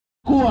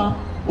kuwa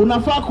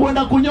unafaa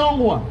kuenda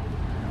kunyongwa.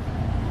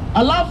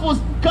 Alafu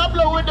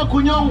kabla uende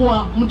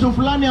kunyongwa, mtu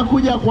fulani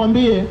akuja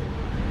akwambie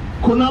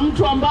kuna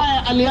mtu ambaye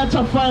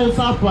aliacha files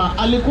hapa,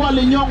 alikuwa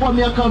alinyongwa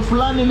miaka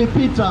fulani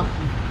ilipita,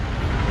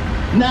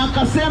 na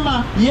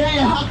akasema yeye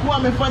hakuwa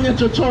amefanya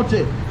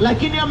chochote,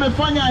 lakini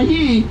amefanya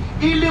hii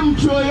ili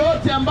mtu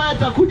yoyote ambaye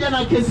atakuja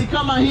na kesi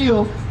kama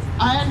hiyo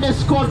aende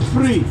scot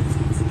free.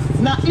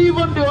 Na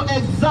hivyo ndio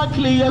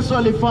exactly Yesu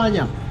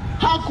alifanya.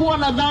 Hakuwa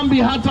na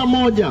dhambi hata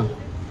moja.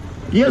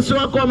 Yesu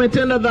hakuwa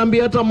ametenda dhambi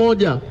hata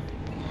moja,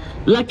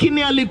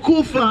 lakini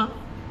alikufa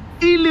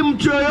ili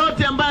mtu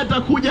yoyote ambaye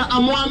atakuja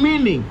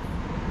amwamini.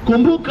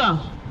 Kumbuka,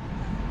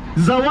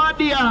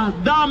 zawadi ya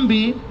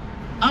dhambi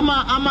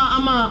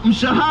ama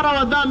mshahara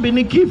wa dhambi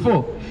ni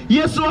kifo.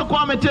 Yesu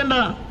hakuwa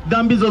ametenda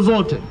dhambi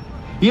zozote.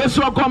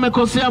 Yesu hakuwa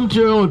amekosea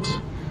mtu yoyote.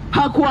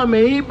 Hakuwa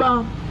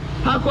ameiba,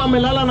 hakuwa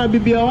amelala na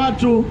bibi ya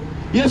watu.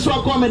 Yesu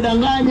hakuwa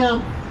amedanganya.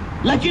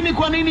 Lakini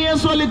kwa nini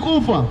Yesu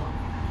alikufa?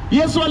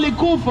 Yesu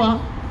alikufa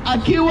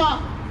akiwa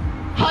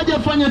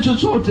hajafanya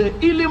chochote,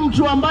 ili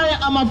mtu ambaye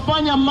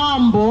amefanya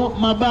mambo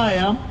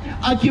mabaya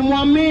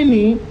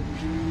akimwamini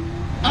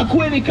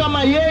akuwe ni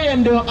kama yeye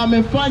ndio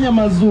amefanya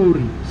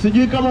mazuri.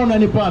 Sijui kama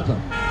unanipata.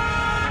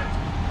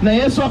 Na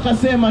Yesu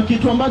akasema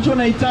kitu ambacho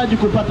unahitaji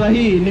kupata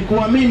hii ni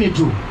kuamini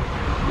tu.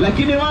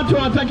 Lakini watu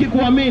hawataki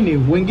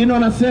kuamini. Wengine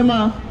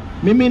wanasema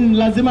mimi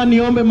lazima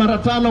niombe mara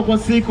 5 kwa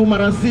siku,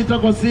 mara 6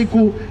 kwa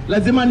siku,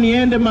 lazima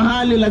niende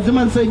mahali,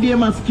 lazima nisaidie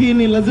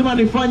maskini, lazima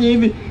nifanye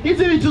hivi.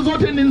 Hizi vitu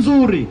zote ni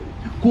nzuri.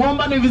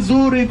 Kuomba ni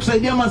vizuri,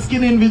 kusaidia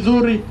maskini ni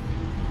vizuri,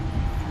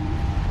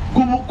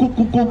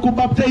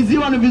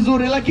 kubaptiziwa ni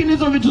vizuri, lakini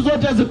hizo vitu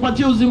zote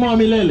hazikupatia uzima wa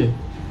milele.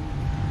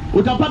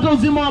 Utapata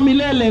uzima wa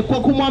milele kwa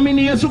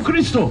kumwamini Yesu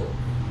Kristo.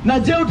 Na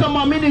je,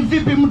 utamwamini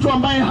vipi mtu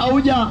ambaye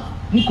hauja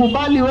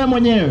mkubali we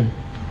mwenyewe?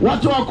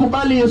 Watu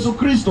wakubali Yesu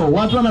Kristo.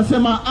 Watu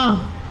wanasema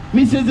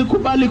mimi siwezi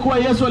kubali kuwa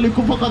Yesu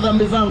alikufa kwa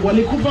dhambi zangu.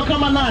 Alikufa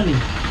kama nani?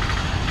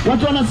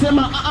 Watu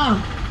wanasema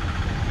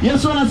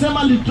Yesu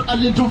anasema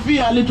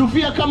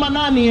alitufia kama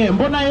nani yeye?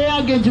 Mbona yeye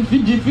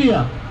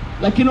angejifia?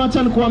 Lakini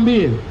wacha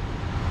nikuambie,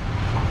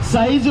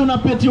 saa hizi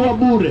unapetiwa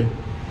bure,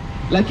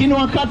 lakini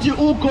wakati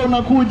uko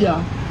unakuja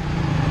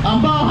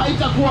ambao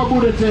haitakuwa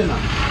bure tena.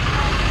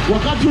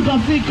 Wakati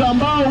utafika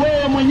ambao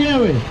wewe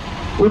mwenyewe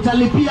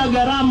utalipia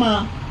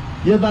gharama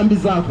ya dhambi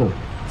zako.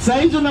 Saa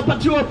hizi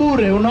unapatiwa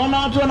bure. Unaona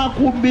watu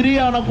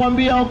wanakuhubiria,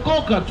 wanakuambia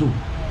okoka tu,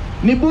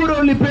 ni bure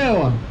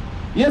ulipewa.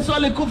 Yesu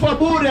alikufa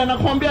bure,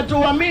 anakuambia tu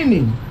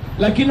uamini,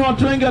 lakini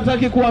watu wengi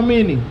hataki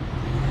kuamini.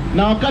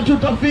 Na wakati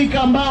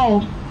utafika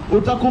ambao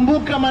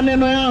utakumbuka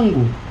maneno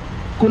yangu.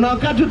 Kuna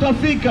wakati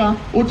utafika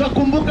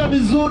utakumbuka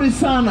vizuri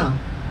sana.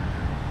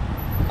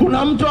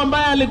 Kuna mtu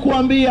ambaye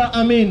alikuambia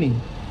amini,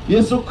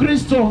 Yesu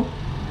Kristo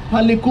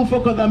alikufa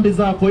kwa dhambi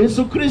zako.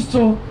 Yesu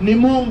Kristo ni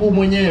Mungu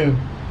mwenyewe.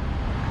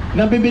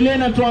 Na Biblia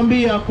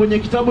inatuambia kwenye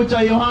kitabu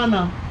cha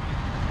Yohana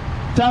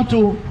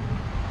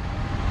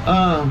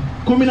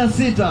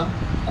 3:16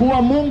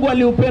 kuwa Mungu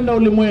aliupenda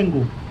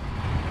ulimwengu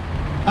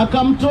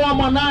akamtoa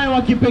mwanawe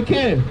wa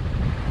kipekee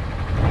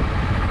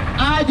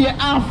aje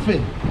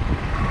afe,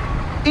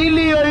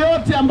 ili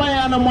yoyote ambaye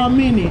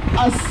anamwamini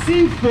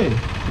asife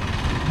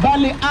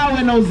bali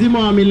awe na uzima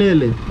wa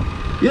milele.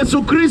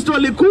 Yesu Kristo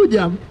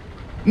alikuja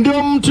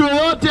ndio mtu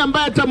yoyote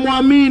ambaye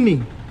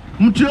atamwamini,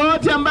 mtu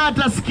yoyote ambaye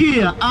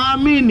atasikia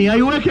aamini,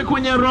 aiweke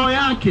kwenye roho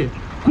yake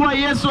kuwa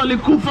Yesu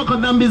alikufa kwa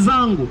dhambi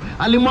zangu,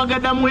 alimwaga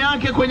damu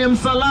yake kwenye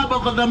msalaba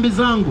kwa dhambi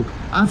zangu,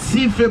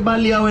 asife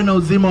bali awe na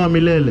uzima wa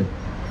milele.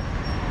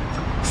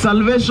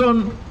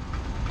 Salvation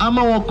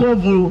ama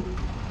wokovu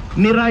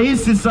ni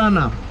rahisi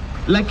sana,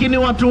 lakini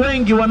watu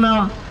wengi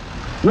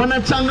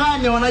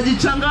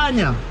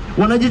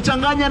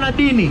wanajichanganya na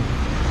dini.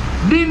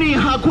 Dini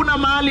hakuna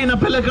mahali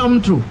inapeleka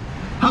mtu.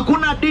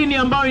 Hakuna dini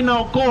ambayo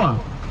inaokoa.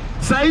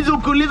 Saa hizi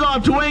ukiuliza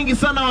watu wengi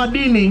sana wa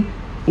dini,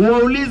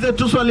 uwaulize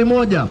tu swali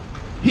moja: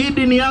 hii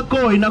dini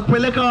yako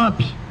inakupeleka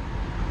wapi?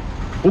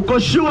 Uko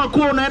sure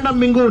kuwa unaenda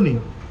mbinguni?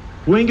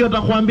 Wengi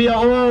watakwambia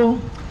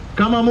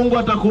kama Mungu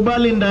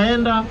atakubali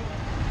ndaenda.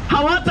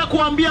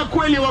 Hawatakuambia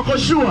kweli wako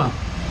sure.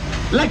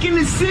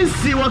 Lakini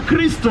sisi wa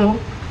Kristo,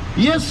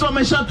 Yesu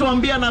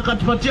ameshatuambia na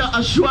akatupatia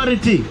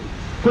assurity.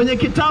 Kwenye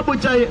kitabu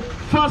cha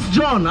 1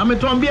 John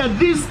ametuambia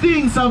these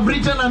things have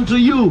written unto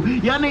you,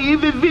 yani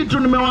hivi vitu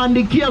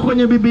nimewaandikia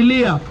kwenye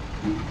Biblia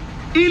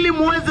ili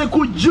muweze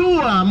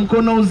kujua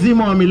mko na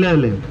uzima wa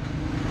milele.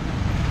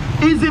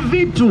 Hizi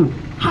vitu,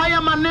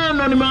 haya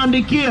maneno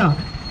nimewaandikia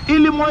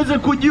ili muweze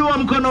kujua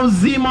mko na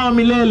uzima wa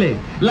milele.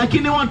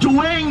 Lakini watu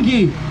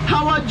wengi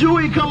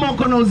hawajui kama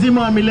uko na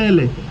uzima wa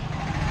milele.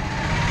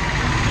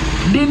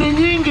 Dini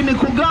nyingi ni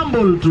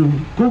kugamble tu,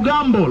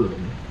 kugamble.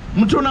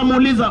 Mtu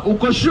unamuuliza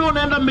uko sure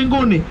unaenda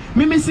mbinguni?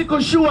 Mimi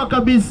siko sure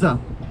kabisa.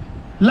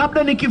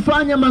 Labda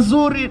nikifanya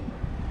mazuri,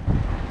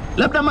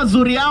 labda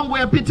mazuri yangu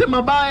yapite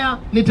mabaya,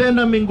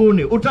 nitaenda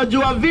mbinguni.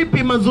 Utajua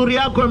vipi mazuri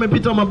yako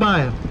yamepita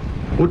mabaya?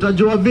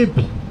 Utajua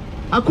vipi?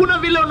 Hakuna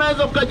vile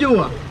unaweza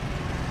ukajua.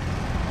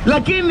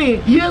 Lakini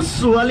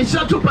Yesu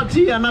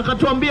alishatupatia na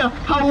akatuambia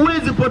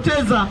hauwezi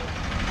poteza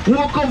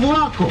uokovu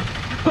wako,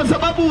 kwa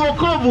sababu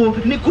uokovu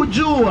ni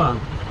kujua,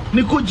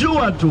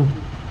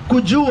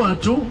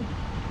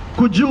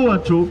 kujua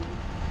tu.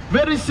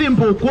 Very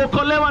simple.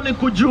 Kuokolewa ni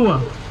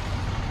kujua.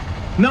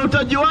 Na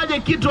utajuaje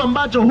kitu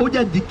ambacho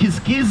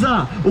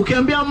hujajikisikiza?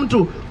 Ukiambia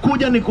mtu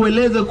kuja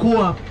nikueleze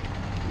kuwa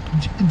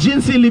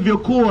jinsi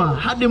ilivyokuwa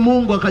hadi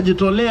Mungu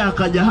akajitolea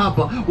akaja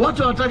hapa,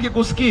 watu hawataki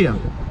kusikia.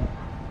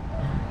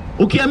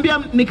 Ukiambia,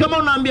 ni kama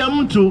unaambia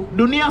mtu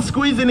dunia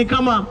siku hizi ni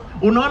kama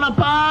unaona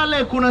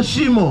pale kuna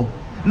shimo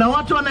na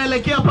watu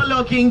wanaelekea pale,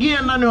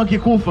 wakiingia ndani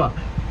wakikufa.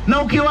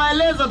 Na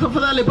ukiwaeleza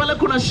tafadhali pale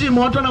kuna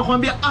shimo, watu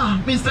wanakuambia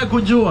mimi sitaki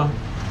kujua.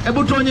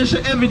 Hebu tuonyeshe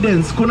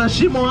evidence, kuna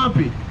shimo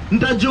wapi?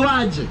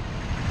 Nitajuaje?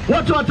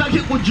 Watu hataki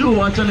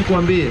kujua, acha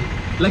nikwambie.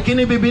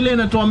 Lakini Biblia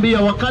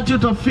inatuambia wakati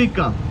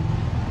utafika,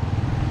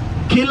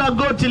 kila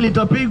goti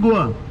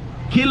litapigwa.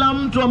 Kila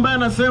mtu ambaye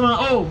anasema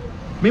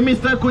mimi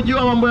sitaki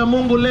kujua mambo ya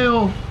Mungu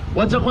leo,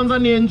 wacha kwanza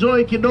ni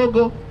enjoy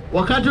kidogo,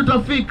 wakati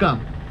utafika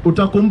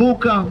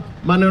utakumbuka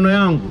maneno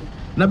yangu.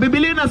 Na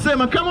Biblia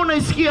inasema kama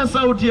unaisikia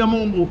sauti ya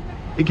Mungu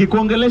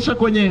ikikuongelesha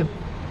kwenye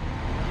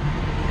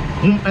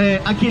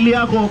akili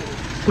yako,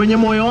 kwenye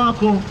moyo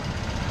wako,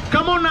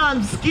 kama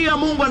unasikia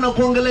Mungu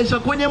anakuongelesha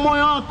kwenye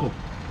moyo wako,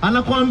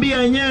 anakuambia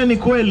yenyewe ni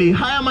kweli,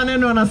 haya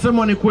maneno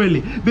yanasema ni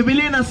kweli.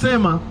 Biblia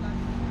inasema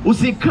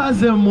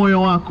usikaze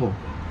moyo wako,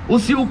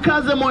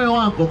 usiukaze moyo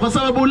wako, kwa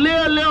sababu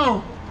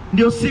leo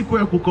ndio siku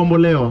ya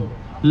kukombolewa.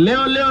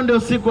 Leo ndio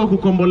siku ya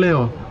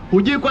kukombolewa.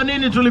 Hujui kwa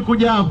nini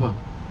tulikuja hapa.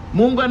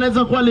 Mungu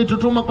anaweza kuwa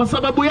alitutuma kwa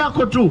sababu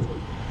yako tu.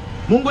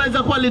 Mungu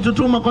anaweza kuwa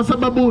alitutuma kwa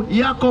sababu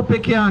yako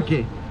peke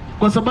yake,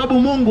 kwa sababu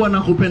Mungu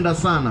anakupenda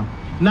sana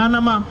na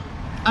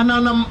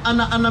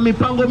ana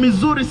mipango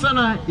mizuri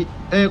sana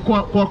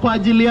kwa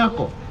ajili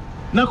yako.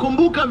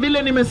 Nakumbuka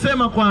vile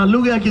nimesema kwa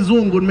lugha ya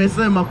Kizungu,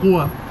 nimesema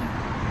kuwa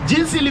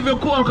jinsi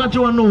ilivyokuwa wakati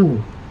wa Nuhu,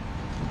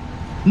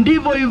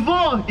 ndivyo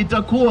hivyo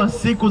itakuwa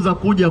siku za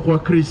kuja kwa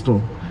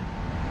Kristo.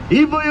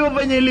 Hivyo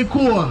venye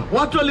ilikuwa,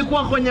 watu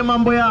walikuwa kwenye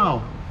mambo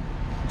yao.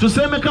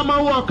 Tuseme kama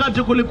huo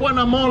wakati kulikuwa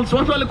na malls,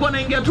 watu walikuwa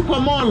wanaingia tu kwa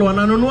mall,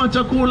 wananunua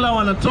chakula,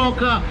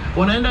 wanatoka,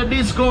 wanaenda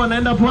disco,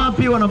 wanaenda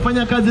wapi,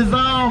 wanafanya kazi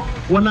zao,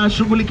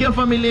 wanashughulikia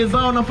familia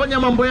zao, wanafanya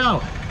mambo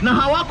yao. Na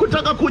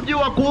hawakutaka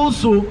kujua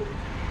kuhusu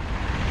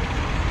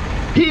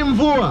hii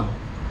mvua.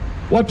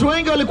 Watu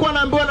wengi walikuwa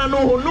wanaambiwa na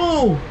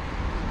Nuhu,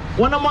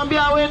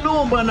 wanamwambia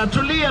Nuhu bwana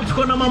tulia,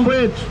 tuko na mambo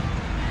yetu.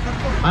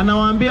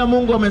 Anawaambia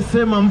Mungu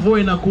amesema mvua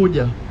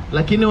inakuja,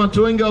 lakini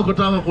watu wengi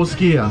hawakutaka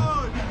kusikia.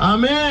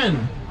 Amen.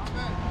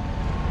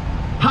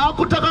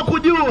 Hawakutaka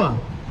kujua.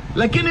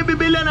 Lakini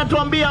Biblia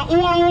inatuambia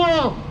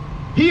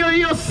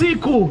hiyo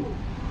siku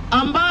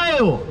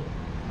ambayo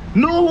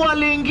Nuhu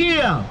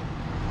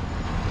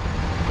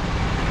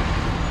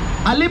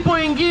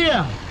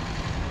alipoingia,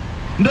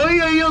 ndio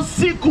hiyo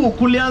siku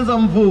kulianza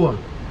mvua.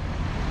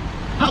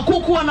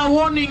 Hakukuwa na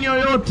warning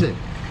yoyote.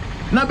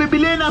 Na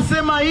Biblia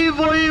inasema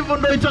hivyo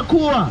ndio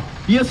itakuwa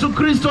Yesu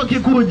Kristo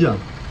akikuja.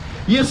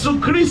 Yesu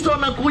Kristo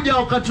anakuja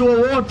wakati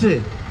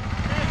wowote.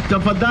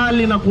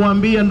 Tafadhali na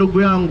kuambia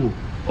ndugu yangu,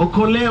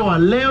 okolewa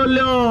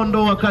leo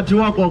ndo wakati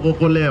wako wa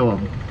kuokolewa.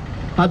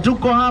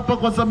 Hatuko hapa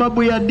kwa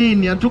sababu ya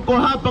dini, hatuko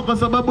hapa kwa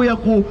sababu ya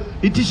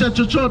kuitisha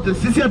chochote.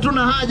 Sisi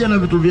hatuna haja na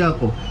vitu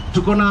vyako,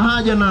 tuko na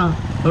haja na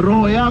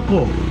roho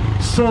yako,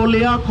 soul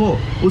yako.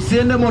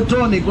 Usiende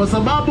motoni, kwa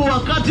sababu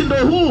wakati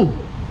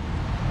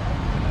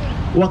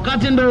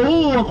ndo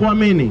huu wa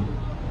kuamini.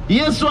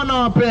 Yesu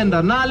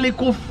anawapenda na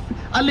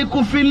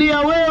alikufilia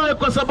wewe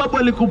kwa sababu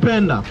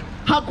alikupenda.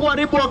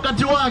 Hakuharibu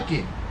wakati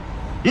wake.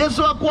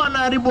 Yesu hakuwa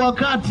anaharibu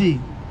wakati.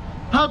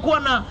 Hakuwa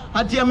na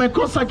hati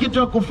amekosa kitu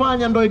ya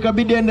kufanya ndo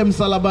ikabidi ende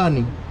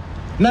msalabani.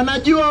 Na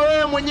najua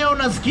wewe mwenyewe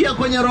unasikia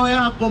kwenye roho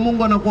yako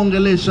Mungu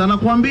anakuongelesha,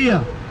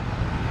 anakuambia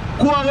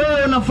kuwa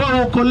wewe unafaa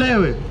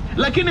uokolewe.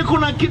 Lakini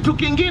kuna kitu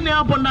kingine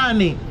hapo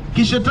ndani,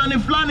 kishetani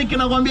fulani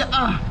kinakwambia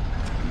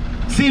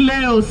si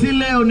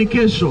leo ni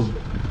kesho.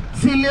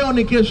 Si leo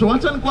ni kesho.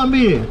 Acha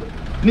nikwambie,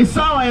 ni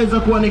sawa yaweza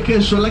kuwa ni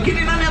kesho,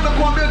 lakini nani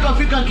amekuambia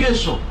utafika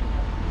kesho?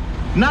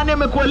 Nani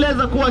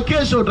amekueleza kuwa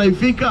kesho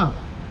utaifika?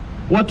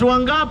 Watu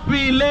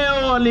wangapi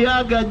leo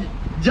waliaga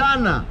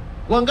jana?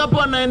 Wangapi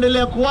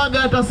wanaendelea kuaga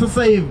hata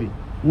sasa hivi?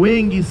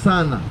 Wengi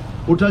sana.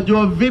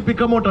 Utajua vipi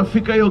kama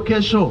utafika hiyo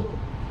kesho?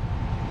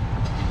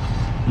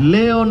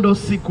 Leo ndo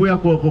siku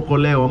yako ya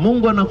kuokolewa.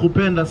 Mungu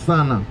anakupenda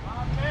sana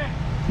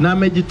na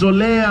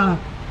amejitolea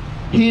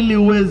ili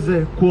uweze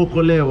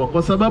kuokolewa,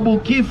 kwa sababu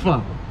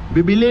ukifa,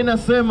 Biblia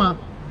inasema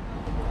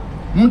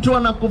mtu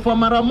anakufa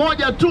mara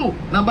moja tu,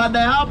 na baada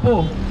ya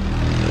hapo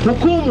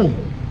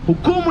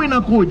hukumu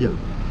inakuja.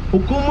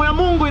 Hukumu ya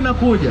Mungu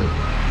inakuja.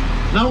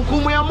 Na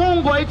hukumu ya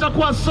Mungu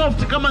haitakuwa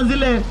soft kama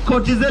zile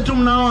koti zetu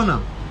mnaona.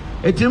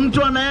 Eti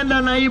mtu anaenda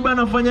anaiba,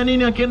 anafanya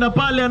nini, akienda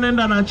pale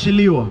anaenda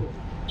anaachiliwa.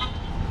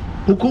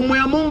 Hukumu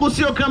ya Mungu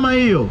sio kama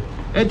hiyo.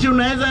 Eti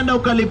unaweza enda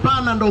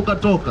ukalipana ndo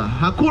ukatoka.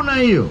 Hakuna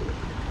hiyo.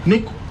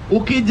 Ni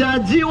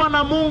ukijajiwa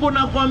na Mungu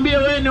na kuambia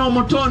wewe ni wa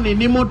motoni,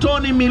 ni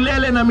motoni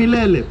milele na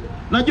milele.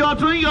 Najua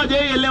watu wengi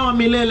hawajaelewa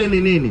milele ni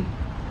nini.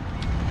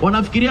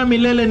 Wanafikiria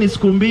milele ni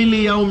siku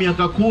 2 au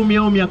miaka 10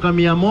 au miaka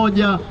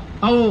 100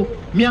 au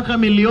miaka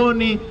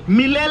milioni.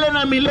 Milele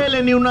na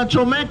milele ni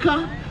unachomeka,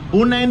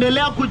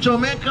 unaendelea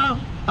kuchomeka,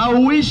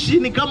 au uishi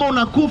ni kama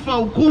unakufa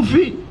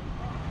ukufi.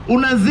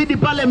 Unazidi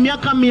pale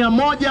miaka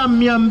 100,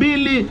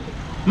 200,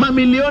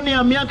 mamilioni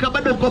ya miaka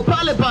bado uko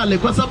pale pale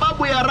kwa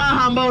sababu ya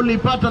raha ambayo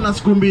ulipata na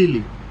siku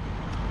 2.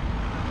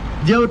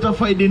 Je,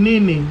 utafaidi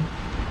nini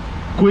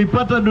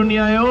kuipata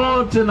dunia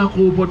yote na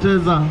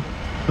kuupoteza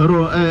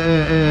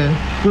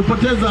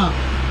kupoteza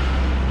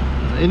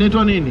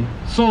inaitwa nini?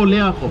 Soul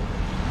yako.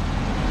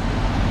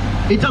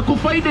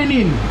 Itakufaidi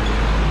nini?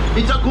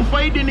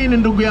 Itakufaidi nini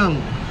ndugu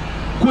yangu?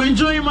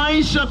 Kuenjoy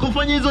maisha,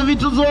 kufanya hizo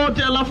vitu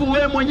zote alafu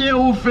wewe mwenyewe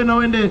ufe na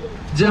uende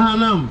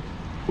jehanamu.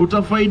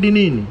 Utafaidi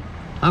nini?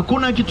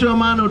 Hakuna kitu ya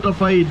maana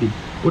utafaidi.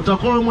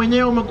 Utakuwa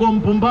mwenyewe umekuwa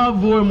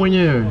mpumbavu wewe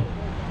mwenyewe.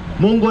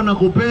 Mungu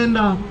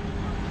anakupenda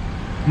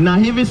na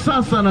hivi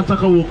sasa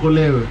anataka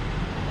uokolewe.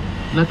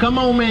 Na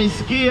kama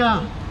umeisikia,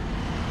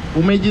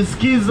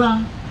 umejisikiza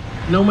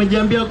na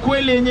umejiambia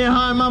kweli yenyewe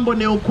haya mambo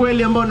ni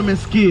ukweli ambao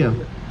nimesikia,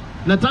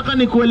 nataka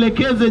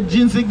nikuelekeze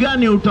jinsi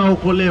gani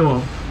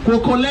utaokolewa.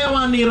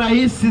 Kuokolewa ni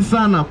rahisi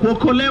sana.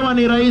 Kuokolewa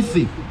ni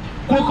rahisi.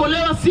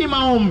 Kuokolewa si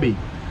maombi.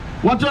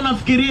 Watu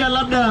wanafikiria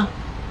labda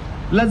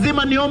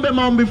lazima niombe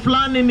maombi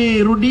fulani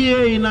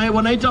nirudie,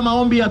 wanaita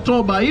maombi ya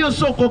toba. Hiyo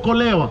sio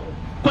kuokolewa.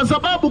 Kwa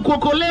sababu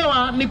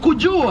kuokolewa ni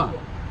kujua.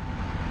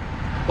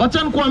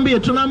 Wacha nikuambie,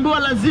 tunaambiwa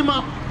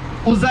lazima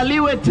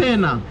uzaliwe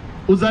tena.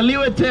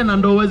 Uzaliwe tena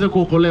ndio uweze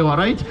kuokolewa,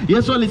 right?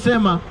 Yesu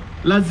alisema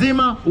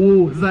lazima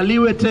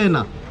uzaliwe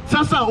tena.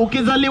 Sasa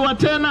ukizaliwa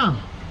tena,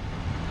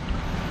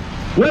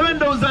 wewe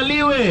ndo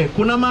uzaliwe.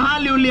 Kuna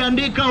mahali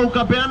uliandika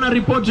ukapeana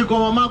ripoti kwa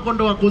mamako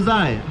ndo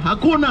wakuzae?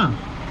 Hakuna.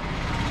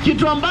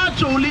 Kitu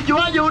ambacho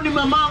ulijuaje huu ni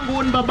mamangu,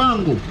 huu ni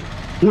babangu?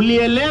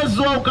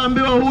 Ulielezwa,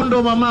 ukaambiwa huu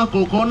ndo mamako,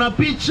 ukaona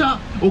picha,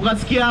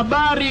 ukasikia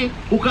habari,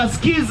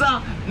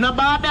 ukasikiza, na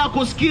baada ya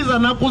kusikiza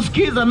na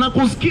kusikiza na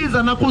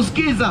kusikiza na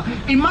kusikiza,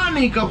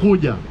 imani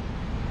ikakuja.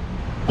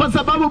 Kwa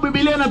sababu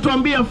Biblia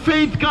inatuambia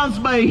faith comes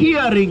by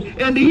hearing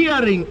and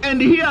hearing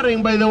and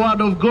hearing by the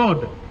word of God.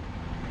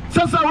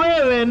 Sasa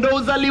wewe ndo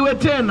uzaliwe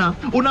tena.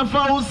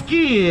 Unafaa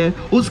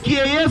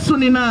usikie Yesu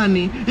ni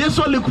nani,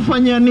 Yesu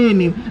alikufanyia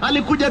nini,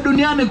 alikuja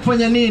duniani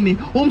kufanya nini.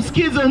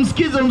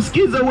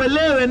 Umsikize,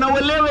 uelewe, na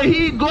uelewe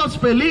hii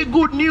gospel, hii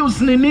good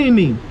news ni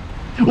nini.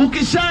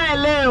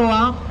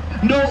 Ukishaelewa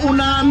ndo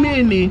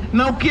unaamini,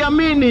 na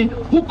ukiamini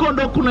huko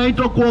ndo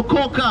kunaitwa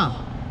kuokoka.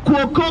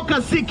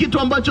 Kuokoka si kitu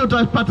ambacho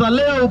utapata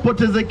leo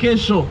upoteze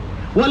kesho.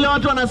 Wale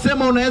watu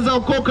wanasema unaweza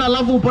okoka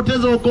alafu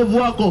upoteze wokovu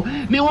wako,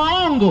 ni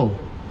waongo.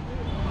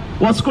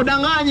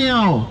 Wasikudanganye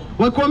hao.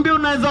 Wakwambia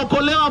unaweza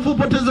okolewa afu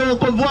upoteze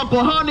wokovu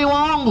wako, hao ni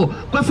waongo.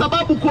 Kwa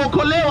sababu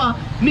kuokolewa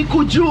ni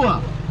kujua.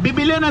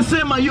 Biblia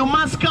inasema you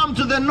must come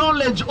to the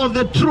knowledge of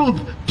the truth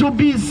to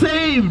be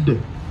saved.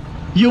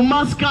 You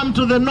must come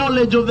to the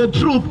knowledge of the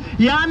truth.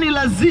 Yaani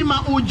lazima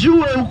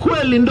ujue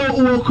ukweli ndo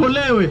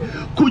uokolewe.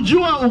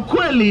 Kujua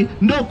ukweli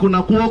ndo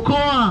kuna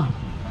kuokoa.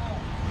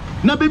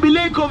 Na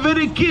Biblia iko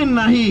very keen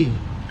na hii.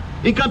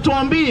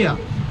 Ikatuambia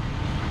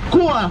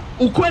kuwa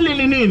ukweli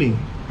ni nini?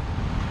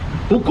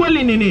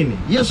 Ukweli ni nini?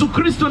 Yesu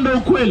Kristo ndio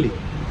ukweli.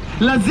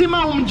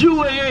 Lazima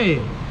umjue yeye.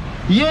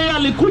 Yeye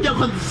alikuja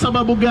kwa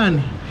sababu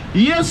gani?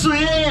 Yesu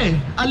yeye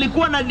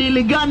alikuwa na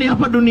dili gani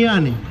hapa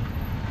duniani?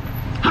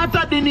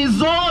 Hata dini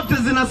zote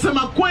zinasema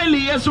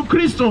kweli Yesu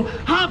Kristo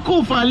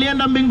hakufa,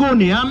 alienda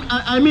mbinguni.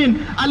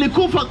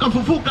 Alikufa,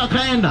 akafufuka,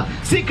 akaenda.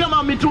 Si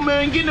kama mitume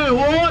wengine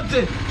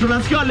wote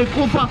tunasikia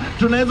alikufa,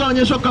 tunaweza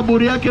onyeshwa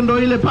kaburi yake ndo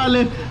ile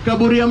pale,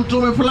 kaburi ya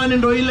mtume fulani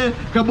ndo ile,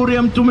 kaburi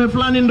ya mtume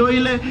fulani ndo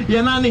ile,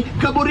 ya nani?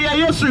 Kaburi ya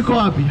Yesu iko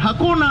wapi?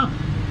 Hakuna.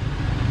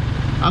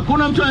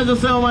 Hakuna mtu anaweza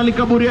sema mahali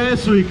kaburi ya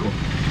Yesu iko.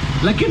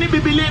 Lakini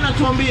Biblia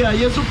inatuambia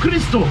Yesu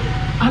Kristo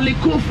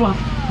alikufa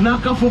na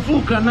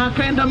akafufuka na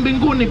akaenda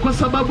mbinguni kwa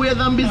sababu ya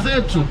dhambi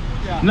zetu.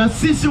 Na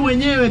sisi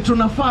wenyewe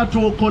tunafaa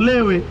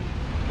tuokolewe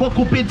kwa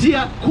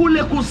kupitia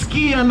kule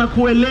kusikia na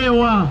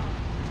kuelewa.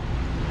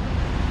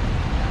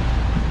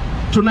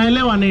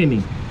 Tunaelewa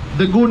nini?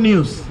 The good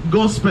news,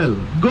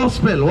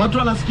 gospel. Watu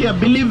wanasikia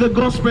believe the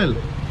gospel.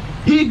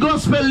 Hii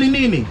gospel ni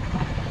nini?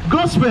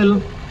 Gospel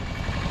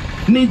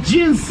ni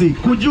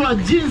kujua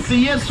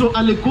jinsi Yesu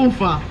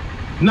alikufa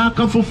na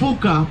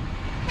akafufuka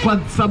kwa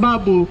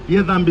sababu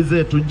ya dhambi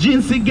zetu.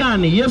 Jinsi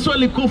gani? Yesu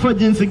alikufa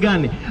jinsi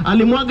gani?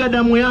 Alimwaga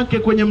damu yake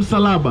kwenye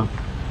msalaba.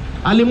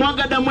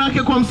 Alimwaga damu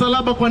yake kwa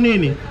msalaba kwa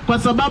nini? Kwa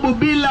sababu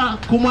bila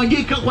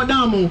kumwagika kwa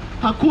damu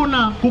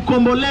hakuna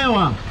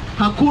kukombolewa.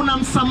 Hakuna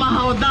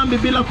msamaha wa dhambi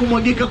bila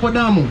kumwagika kwa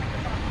damu.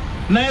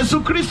 Na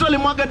Yesu Kristo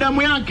alimwaga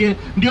damu yake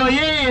ndio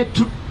yeye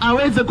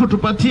aweze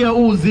kutupatia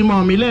uzima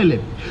wa milele.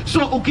 So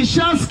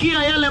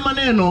ukishasikia yale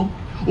maneno,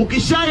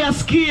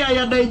 ukishayasikia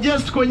ya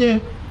digest kwenye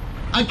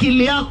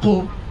akili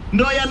yako,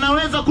 ndio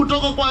yanaweza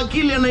kutoka kwa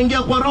akili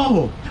yanaingia kwa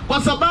roho.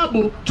 Kwa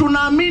sababu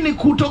tunaamini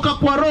kutoka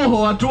kwa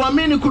roho,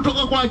 hatuamini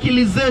kutoka kwa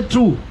akili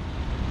zetu.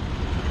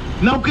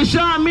 Na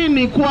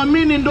ukishaamini,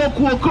 kuamini ndio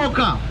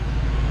kuokoka.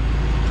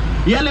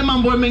 Yale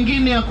mambo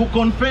mengine ya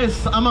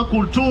kuconfess ama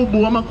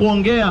kutubu ama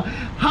kuongea,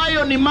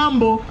 hayo ni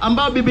mambo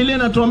ambayo Biblia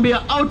inatuambia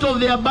out of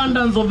the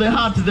abundance of the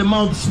heart the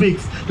mouth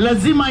speaks.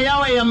 Lazima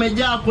yawe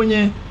yamejaa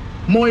kwenye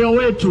moyo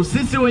wetu.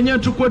 Sisi wenyewe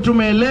tukue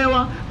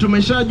tumeelewa,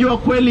 tumeshajua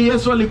kweli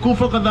Yesu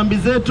alikufa kwa dhambi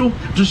zetu,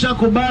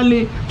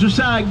 tushakubali,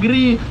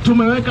 tusha-agree,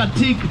 tumeweka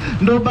tick.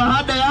 Ndo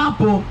baada ya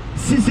hapo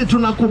sisi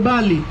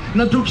tunakubali,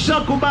 na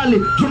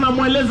tukishakubali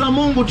tunamweleza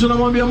Mungu,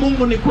 tunamwambia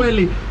Mungu, ni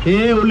kweli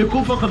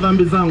ulikufa kwa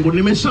dhambi zangu,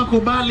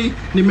 nimeshakubali,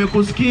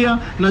 nimekusikia,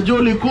 najua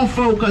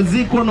ulikufa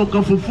ukazikwa na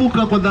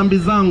ukafufuka kwa dhambi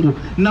zangu,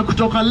 na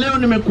kutoka leo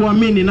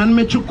nimekuamini na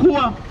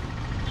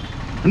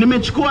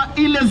nimechukua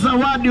ile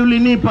zawadi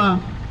ulinipa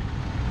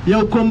ya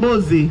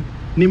ukombozi,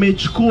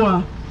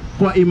 nimeichukua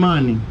kwa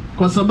imani.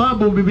 Kwa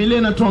sababu Biblia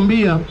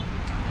inatuambia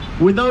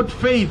without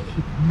faith,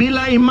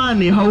 bila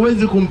imani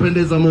hauwezi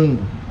kumpendeza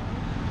Mungu.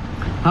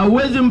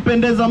 Hauwezi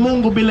mpendeza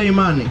Mungu bila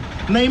imani.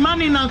 Na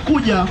imani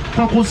inakuja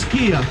kwa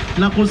kusikia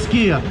na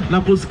kusikia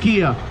na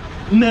kusikia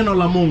neno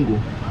la Mungu.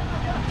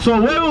 So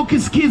wewe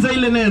ukisikiza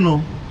ile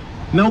neno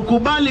na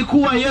ukubali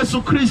kuwa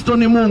Yesu Kristo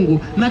ni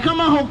Mungu, na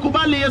kama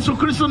hukubali Yesu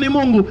Kristo ni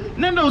Mungu,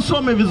 nenda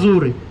usome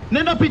vizuri.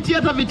 Nenda pitia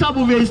hata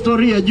vitabu vya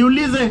historia,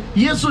 jiulize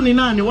Yesu ni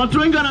nani. Watu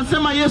wengi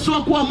wanasema Yesu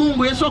hakuwa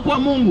Mungu, Yesu hakuwa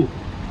Mungu.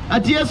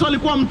 Ati Yesu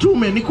alikuwa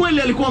mtume. Ni kweli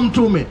alikuwa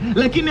mtume,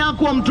 lakini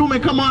hakuwa mtume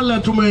kama wale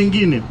watume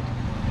wengine.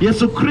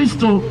 Yesu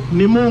Kristo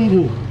ni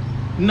Mungu,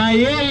 na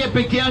yeye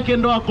peke yake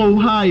ndo ako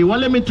uhai.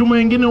 Wale mitume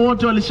wengine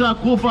wote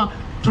walishakufa.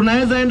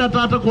 Tunaweza enda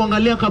hata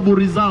kuangalia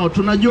kaburi zao,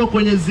 tunajua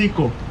kwenye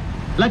ziko.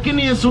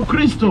 Lakini Yesu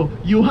Kristo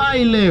yu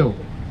hai leo,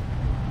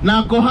 na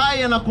ako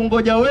hai,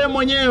 anakungoja wewe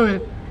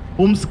mwenyewe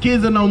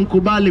umsikize na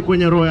umkubali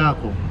kwenye roho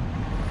yako.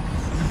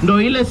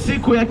 Ndo ile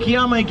siku ya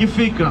kiyama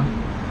ikifika,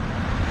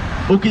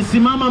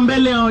 ukisimama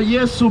mbele ya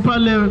Yesu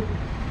pale,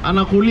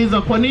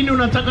 anakuuliza kwa nini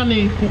unataka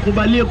ni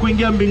kukubalie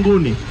kuingia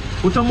mbinguni?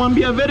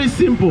 Utamwambia very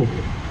simple,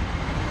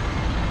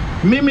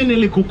 mimi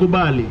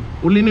nilikukubali,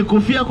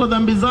 ulinikufia kwa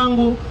dhambi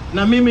zangu,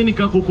 na mimi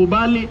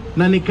nikakukubali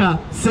na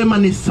nikasema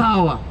ni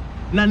sawa,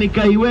 na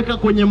nikaiweka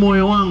kwenye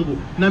moyo wangu.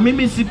 Na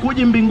mimi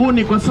sikuji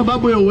mbinguni kwa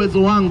sababu ya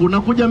uwezo wangu,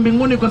 na kuja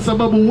mbinguni kwa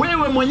sababu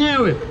wewe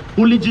mwenyewe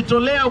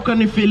ulijitolea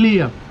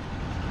ukanifilia.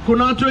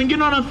 Kuna watu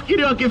wengine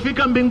wanafikiri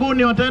wakifika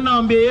mbinguni wataenda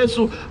waambie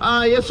Yesu,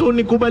 Yesu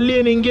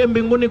unikubalie niingie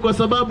mbinguni kwa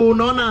sababu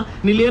unaona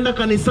nilienda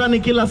kanisani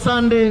kila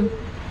Sunday.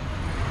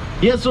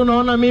 Yesu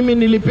unaona mimi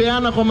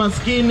nilipeana kwa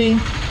maskini.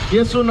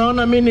 Yesu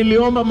unaona mimi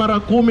niliomba mara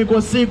 10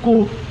 kwa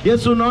siku.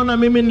 Yesu unaona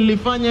mimi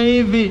nilifanya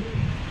hivi.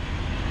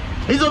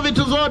 Hizo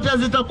vitu zote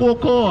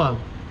hazitakuokoa.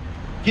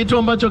 Kitu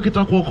ambacho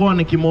kitakuokoa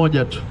ni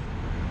kimoja tu,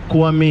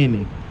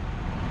 kuamini.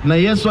 Na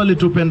Yesu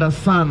alitupenda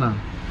sana,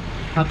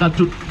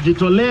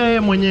 akatujitolea yeye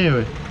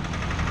mwenyewe.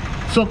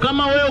 So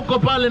kama wewe uko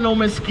pale na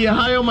umesikia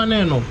hayo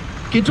maneno,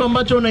 kitu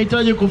ambacho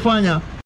unahitaji kufanya